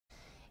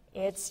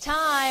It's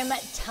time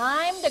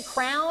to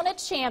crown a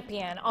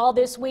champion. All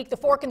this week, the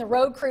Fork in the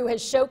Road crew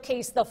has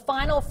showcased the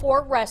Final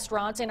Four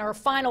restaurants in our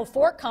Final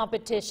Four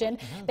competition.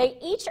 They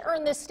each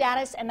earned this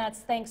status, and that's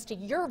thanks to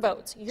your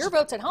votes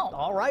at home.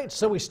 All right,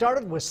 so we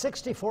started with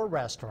 64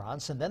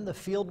 restaurants, and then the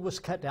field was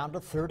cut down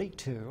to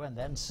 32, and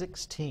then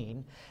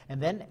 16,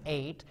 and then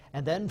 8,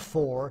 and then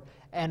 4,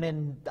 and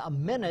in a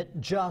minute,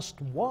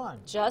 just one.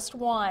 Just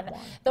one.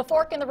 The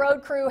Fork in the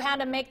Road crew had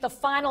to make the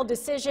final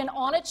decision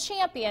on a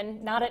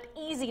champion, not an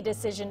easy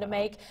decision to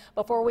make.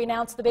 Before we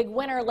announce the big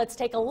winner, let's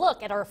take a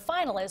look at our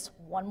finalists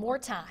one more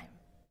time.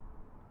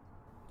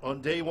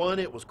 On day one,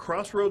 it was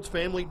Crossroads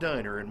Family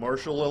Diner in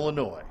Marshall,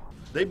 Illinois.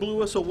 They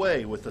blew us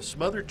away with a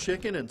smothered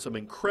chicken and some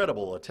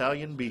incredible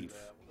Italian beef.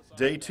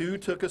 Day two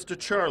took us to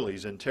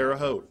Charlie's in Terre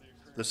Haute.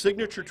 The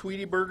signature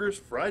Tweety burgers,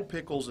 fried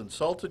pickles, and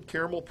salted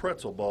caramel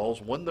pretzel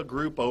balls won the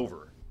group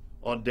over.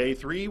 On day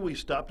three, we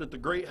stopped at the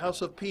Great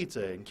House of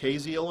Pizza in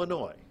Casey,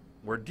 Illinois,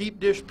 where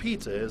deep dish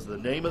pizza is the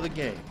name of the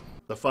game.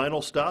 The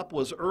final stop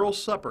was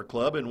Earl's Supper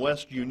Club in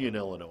West Union,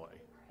 Illinois.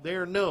 They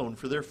are known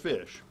for their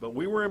fish, but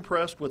we were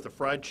impressed with the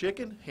fried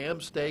chicken, ham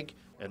steak,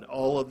 and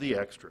all of the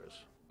extras.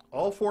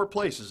 All four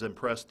places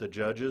impressed the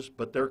judges,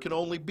 but there can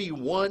only be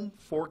one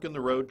Fork in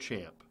the Road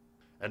champ.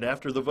 And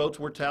after the votes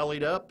were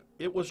tallied up,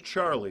 it was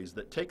Charlie's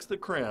that takes the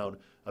crown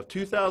of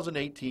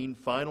 2018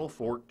 Final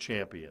Fork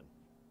champion.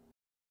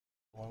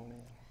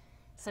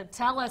 So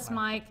tell us,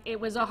 Mike, it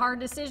was a hard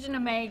decision to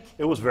make.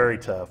 It was very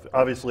tough.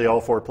 Obviously,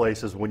 all four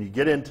places, when you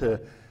get into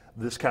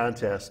this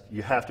contest,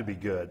 you have to be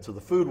good. So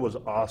the food was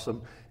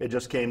awesome. It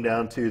just came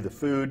down to the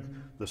food,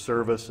 the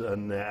service,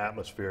 and the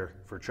atmosphere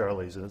for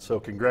Charlie's. And so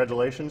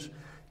congratulations.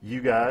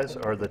 You guys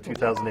are the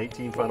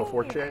 2018 Final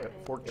Fork champs.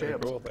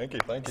 Cool. Thank you.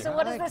 Thank you. So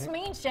what does this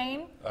mean,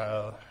 Shane?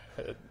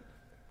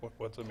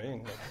 What's it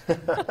mean?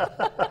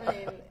 I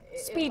mean,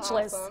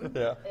 Speechless. It's awesome.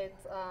 Yeah.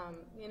 It's,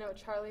 you know,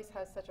 Charlie's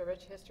has such a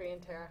rich history in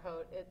Terre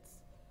Haute. It's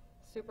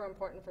super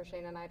important for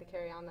Shane and I to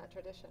carry on that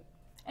tradition.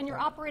 And your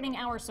operating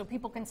hours so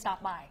people can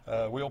stop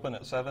by. We open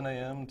at 7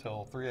 a.m.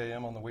 till 3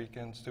 a.m. on the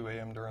weekends, 2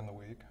 a.m. during the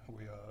week.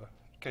 We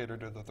cater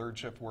to the third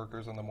shift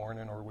workers in the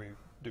morning, or we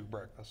do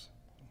breakfast.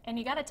 And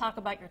you got to talk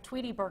about your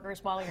Tweety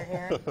burgers while you're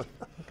here.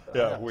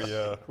 Yeah,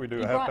 we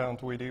do a half-pound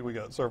Tweety. We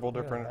got several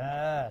different.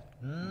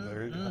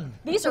 There you go.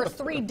 These are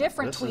 3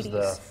 different This Tweeties.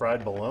 is the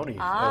fried bologna.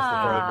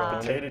 Ah.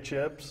 That's the potato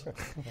chips.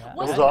 Yeah. It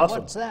was awesome.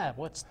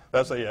 What's that?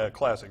 That's a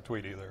classic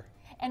Tweety there.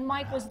 And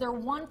Mike, was there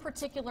one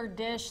particular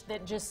dish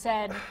that just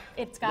said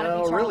it's got to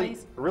No, be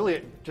Charlie's? really,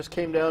 it just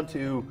came down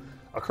to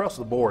across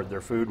the board.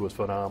 Their food was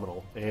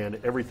phenomenal, and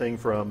everything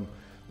from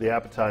the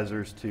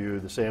appetizers to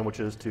the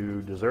sandwiches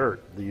to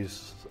dessert.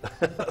 These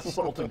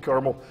salted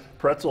caramel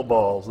pretzel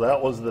balls, that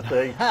was the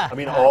thing. I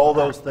mean, all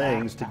those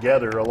things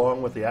together,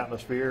 along with the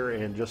atmosphere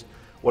and just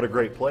what a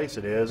great place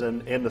it is,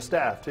 and the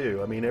staff too.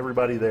 I mean,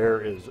 everybody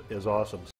there is awesome.